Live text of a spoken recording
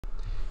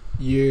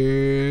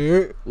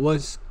Yeah,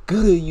 what's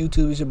good,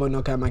 YouTube? It's your boy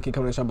NoCapMikey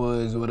coming at y'all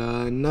boys with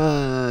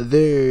another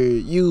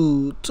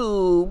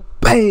YouTube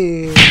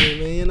bang,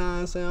 man. You know what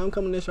I'm saying? I'm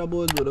coming at y'all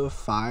boys with a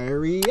fire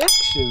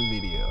reaction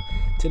video.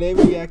 Today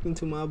we're reacting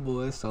to my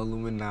boy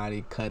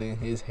Solluminati cutting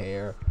his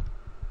hair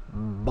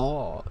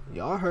bald.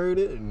 Y'all heard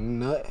it,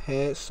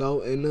 nuthead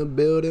so in the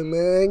building,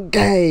 man.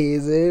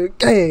 Gazer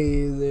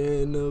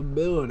in the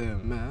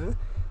building, man.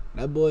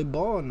 That boy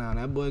bald now.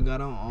 That boy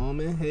got an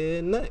almond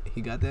head nut. He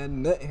got that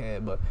nut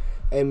head. But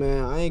hey,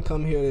 man, I ain't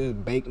come here to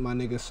bake my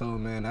nigga So,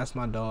 man. That's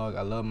my dog.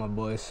 I love my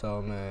boy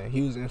So, man.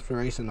 He was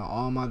inspiration to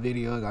all my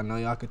videos. I know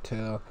y'all could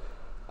tell.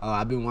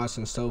 I've been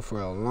watching So for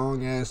a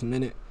long ass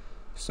minute.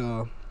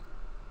 So,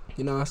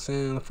 you know what I'm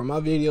saying? For my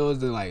videos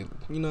to like,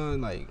 you know,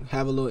 like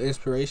have a little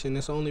inspiration,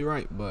 it's only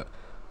right. But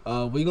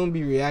we gonna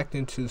be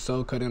reacting to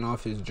So cutting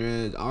off his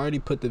dreads. I already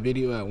put the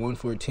video at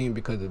 114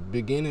 because the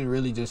beginning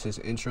really just his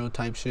intro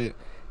type shit.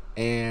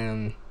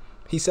 And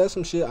he said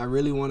some shit I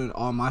really wanted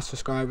all my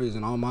subscribers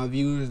and all my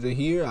viewers to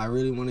hear. I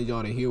really wanted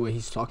y'all to hear what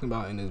he's talking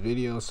about in this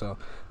video. So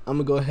I'm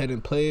gonna go ahead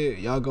and play it.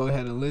 Y'all go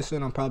ahead and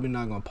listen. I'm probably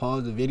not gonna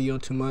pause the video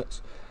too much.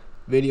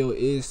 Video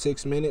is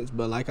 6 minutes,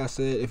 but like I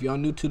said, if y'all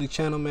new to the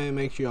channel, man,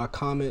 make sure y'all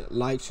comment,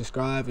 like,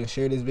 subscribe, and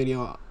share this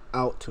video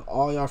out to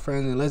all y'all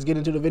friends. And let's get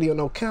into the video.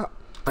 No cap.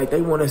 Like,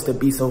 they want us to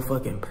be so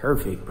fucking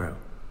perfect, bro.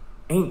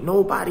 Ain't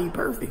nobody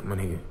perfect, my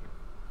nigga.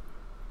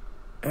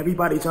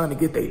 Everybody trying to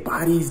get their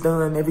bodies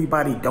done.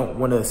 Everybody don't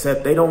want to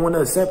accept. They don't want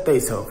to accept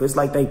themselves. It's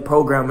like they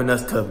programming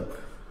us to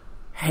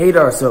hate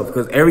ourselves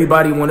because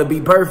everybody want to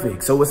be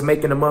perfect. So it's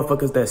making the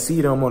motherfuckers that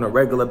see them on a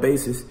regular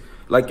basis.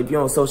 Like if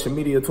you're on social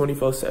media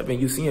 24/7,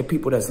 you seeing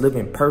people that's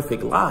living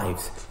perfect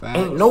lives. Facts.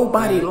 Ain't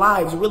nobody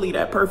lives really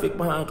that perfect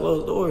behind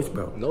closed doors,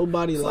 bro.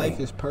 Nobody life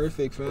is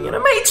perfect, fam. In the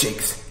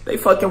Matrix. They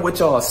fucking with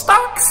y'all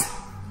stocks.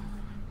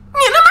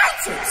 In the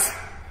Matrix.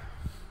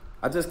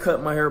 I just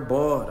cut my hair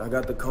bald. I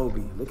got the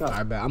Kobe. Look out. All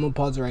right, bet. I'm gonna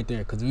pause it right there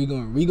because we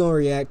gonna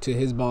react to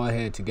his bald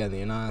head together.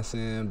 You know what I'm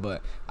saying?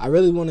 But I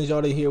really wanted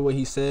y'all to hear what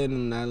he said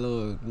in that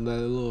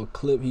little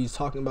clip. He's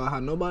talking about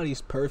how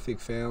nobody's perfect,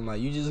 fam. Like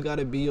you just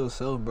gotta be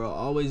yourself, bro.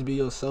 Always be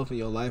yourself, and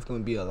your life gonna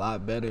be a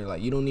lot better.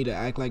 Like you don't need to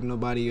act like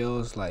nobody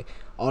else. Like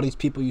all these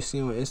people you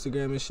see on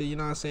Instagram and shit. You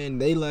know what I'm saying?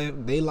 They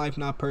life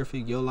not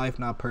perfect. Your life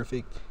not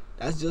perfect.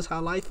 That's just how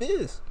life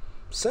is.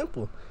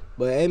 Simple.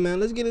 But hey, man,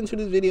 let's get into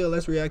this video.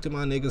 Let's react to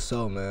my nigga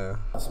So, man.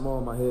 How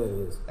small my head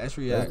is. Let's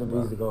react,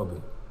 bro.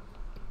 Kobe.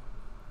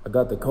 I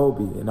got the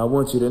Kobe, and I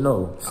want you to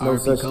know, it's no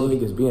such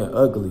thing as being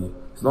ugly.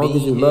 As long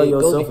as you love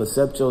yourself,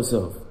 accept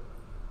yourself.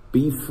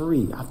 Be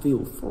free. I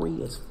feel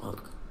free as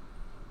fuck.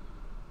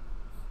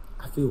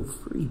 I feel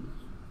free.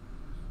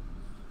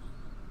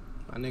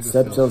 My nigga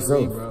accept yourself.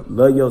 Free, bro.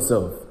 Love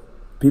yourself.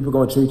 People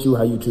gonna treat you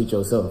how you treat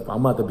yourself.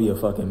 I'm about to be a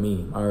fucking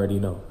meme. I already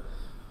know.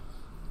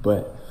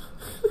 But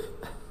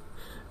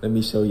let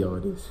me show y'all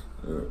this.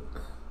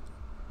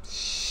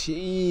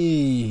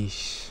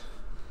 Sheesh.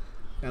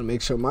 Gotta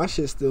make sure my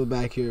shit's still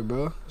back here,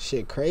 bro.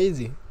 Shit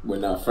crazy.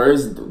 When I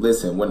first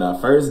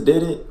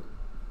did it,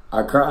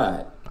 I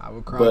cried. I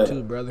would cry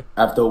too, brother.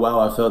 After a while,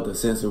 I felt a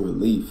sense of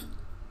relief.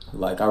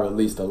 Like I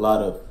released a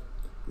lot of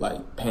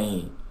like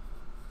pain.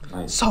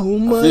 Like, so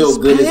much I feel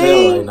good pain. As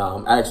hell right now.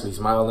 I'm actually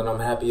smiling.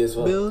 I'm happy as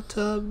well. Built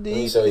up deep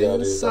Let me show y'all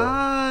this.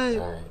 inside.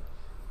 All right.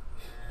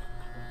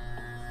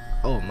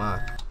 Oh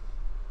my.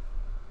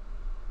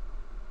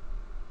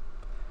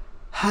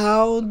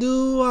 How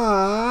do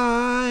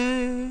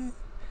I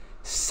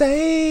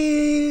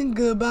say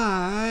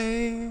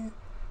goodbye?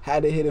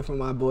 Had to hit it for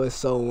my boy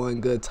So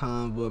one good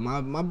time, but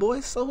my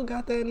boy So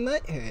got that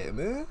nut head,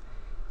 man.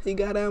 He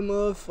got that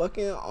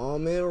motherfucking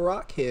almond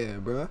rock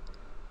head, bro.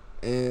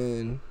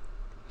 And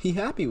he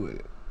happy with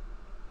it.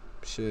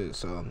 Shit,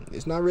 so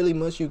it's not really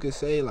much you could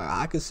say. Like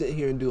I could sit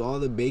here and do all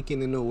the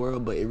baking in the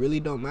world, but it really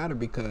don't matter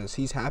because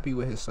he's happy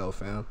with himself,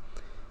 fam.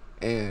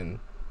 And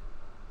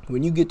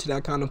when you get to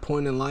that kind of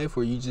point in life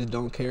where you just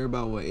don't care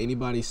about what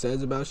anybody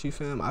says about you,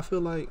 fam, I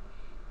feel like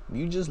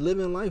you just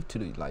living life to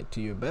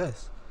your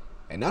best.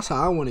 And that's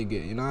how I want to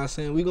get, you know what I'm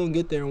saying? We gonna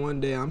get there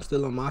one day. I'm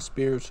still on my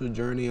spiritual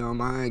journey, on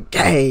my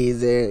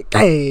crazy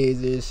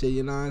shit,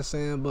 you know what I'm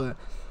saying? But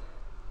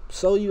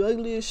So you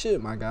ugly as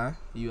shit, my guy.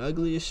 You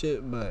ugly as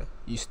shit, but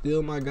you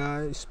still my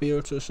guy.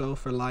 Spiritual show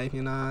for life,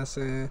 you know what I'm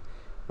saying?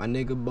 My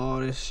nigga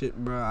bald as shit,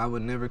 bro. I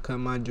would never cut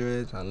my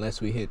dreads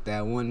unless we hit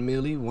that 1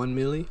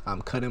 milli.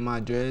 I'm cutting my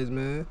dreads,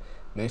 man.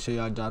 Make sure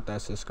y'all drop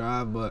that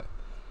subscribe, but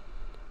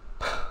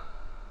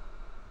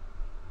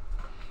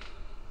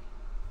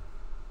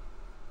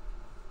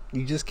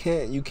you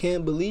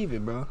can't believe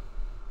it, bro.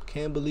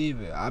 Can't believe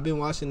it. I've been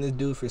watching this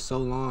dude for so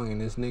long, and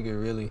this nigga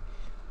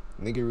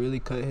really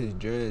cut his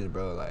dreads,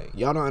 bro. Like,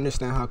 y'all don't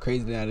understand how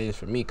crazy that is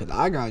for me, because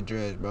I got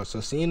dreads, bro.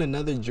 So seeing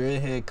another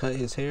dreadhead cut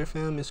his hair,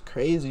 fam, is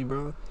crazy,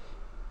 bro.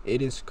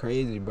 It is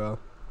crazy, bro.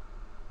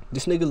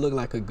 This nigga look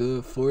like a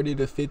good 40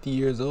 to 50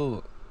 years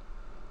old.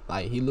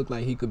 Like, he looked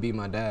like he could be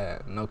my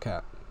dad. No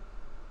cap.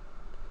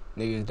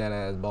 Nigga's that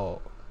ass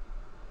bald.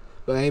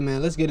 But hey,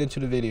 man, let's get into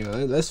the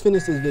video. Let's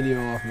finish this video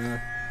off, man.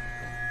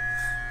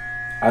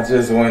 I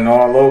just went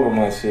all over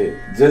my shit.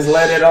 Just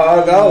let it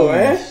all go,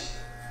 man.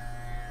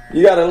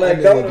 You gotta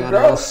let go to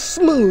grow.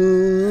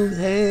 Smooth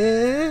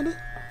head.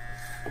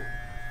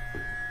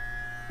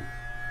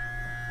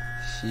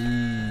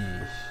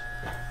 Sheesh.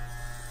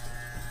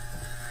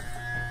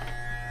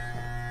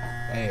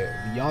 Hey,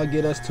 if y'all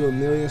get us to 1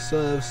 million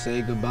subs,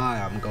 say goodbye.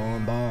 I'm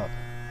going bald.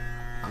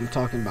 I'm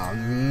talking about,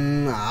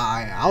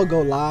 I'll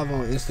go live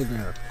on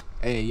Instagram.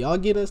 Hey, y'all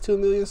get us to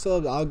 1 million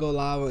subs, I'll go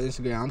live on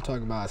Instagram. I'm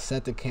talking about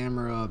set the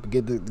camera up,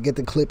 get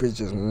the clippers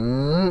just,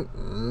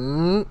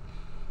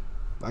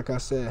 like I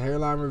said,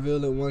 hairline reveal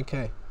at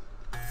 1K.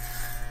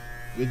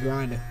 We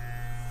grinding.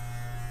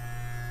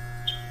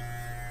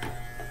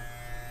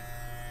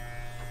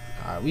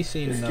 Alright, we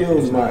seen enough.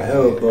 Excuse my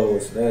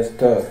elbows, that's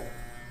tough.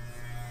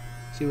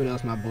 See what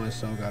else my boy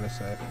So gotta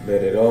say.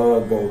 Let it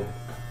all go.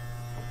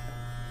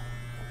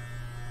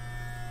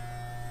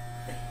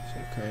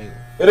 Shit crazy.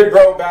 It'll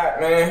grow back,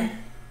 man.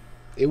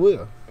 It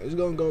will. It's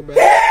gonna go back.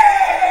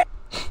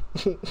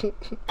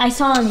 I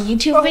saw on a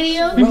YouTube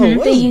video,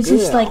 Bro, they use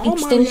this good? like All my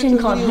extension reaction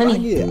called videos, honey. I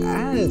get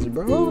ass,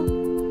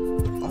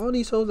 bro. All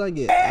these hoes I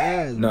get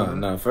ass, bro.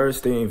 No,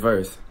 first thing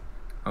first.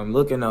 I'm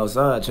looking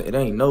outside, it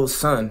ain't no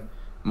sun.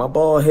 My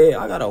bald head,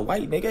 I got a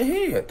white nigga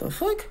head. The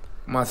fuck?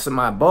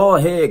 My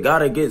bald head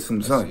gotta get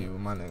some sun. See,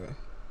 my nigga.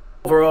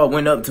 Overall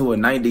went up to a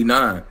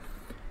 99.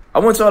 I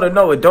want y'all to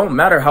know it don't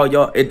matter how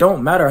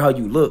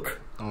you look.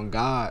 On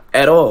God.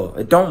 At all.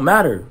 It don't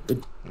matter.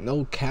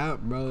 No cap,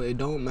 bro. It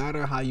don't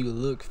matter how you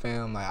look,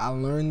 fam. Like, I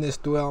learned this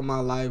throughout my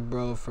life,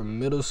 bro. From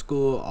middle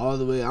school all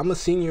the way. I'm a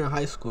senior in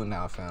high school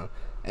now, fam.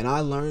 And I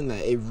learned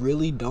that it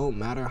really don't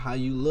matter how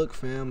you look,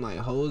 fam. Like,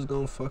 hoes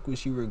gonna fuck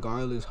with you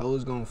regardless.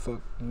 Hoes gonna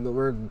fuck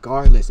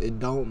regardless. It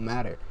don't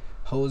matter.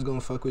 Hoes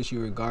gonna fuck with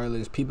you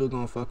regardless. People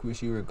gonna fuck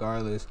with you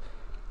regardless.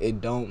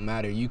 It don't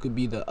matter. You could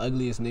be the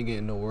ugliest nigga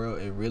in the world.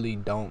 It really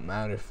don't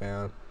matter,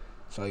 fam.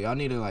 So y'all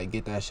need to like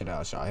get that shit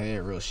out y'all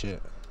head, real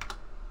shit.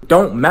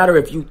 Don't matter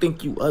if you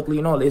think you ugly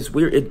and all. It's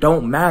weird. It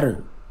don't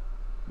matter.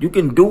 You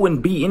can do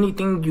and be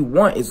anything you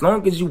want as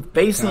long as you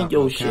facing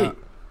your shit.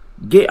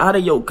 Get out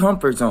of your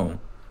comfort zone.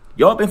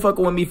 Y'all been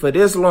fucking with me for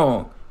this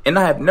long, and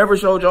I have never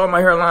showed y'all my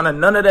hairline or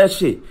none of that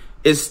shit.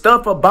 It's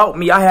stuff about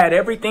me. I had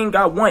everything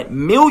I want.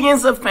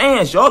 Millions of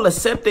fans. Y'all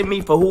accepted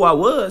me for who I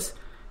was,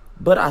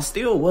 but I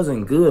still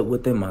wasn't good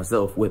with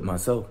myself.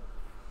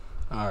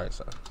 Alright,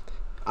 so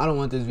I don't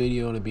want this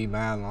video to be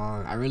mad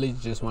long. I really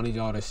just wanted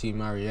y'all to see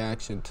my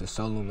reaction to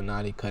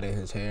Solluminati cutting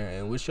his hair,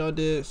 and what y'all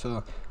did.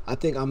 So I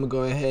think I'm gonna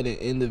go ahead and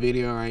end the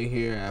video right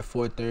here at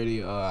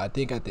 4:30. I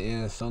think at the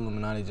end,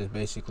 Solluminati just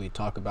basically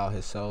talk about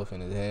himself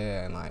and his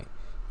hair, and like,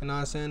 you know what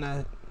I'm saying,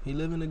 that he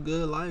living a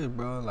good life,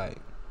 bro. Like,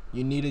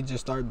 you need to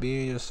just start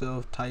being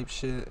yourself type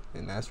shit,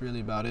 and that's really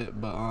about it.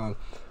 But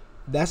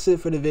that's it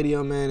for the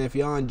video, man. If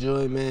y'all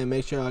enjoyed, man,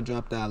 make sure y'all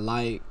drop that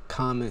like,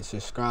 comment,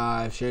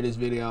 subscribe, share this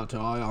video out to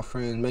all y'all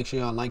friends. Make sure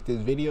y'all like this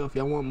video if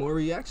y'all want more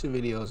reaction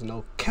videos,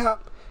 no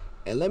cap.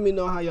 And let me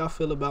know how y'all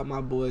feel about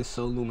my boy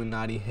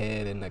Solluminati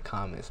head in the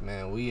comments,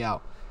 man. We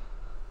out.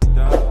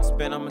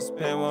 Spin, I'ma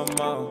spin one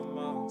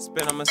more.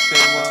 Spin, I'ma spin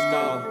one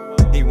more.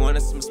 He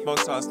wanted some smoke,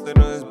 so I slid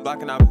on his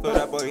block and I filled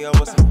that boy up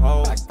with some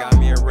hoes. I got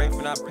me a Wraith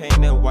and I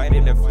painted white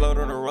and it float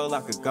on the road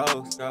like a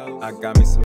ghost. I got me some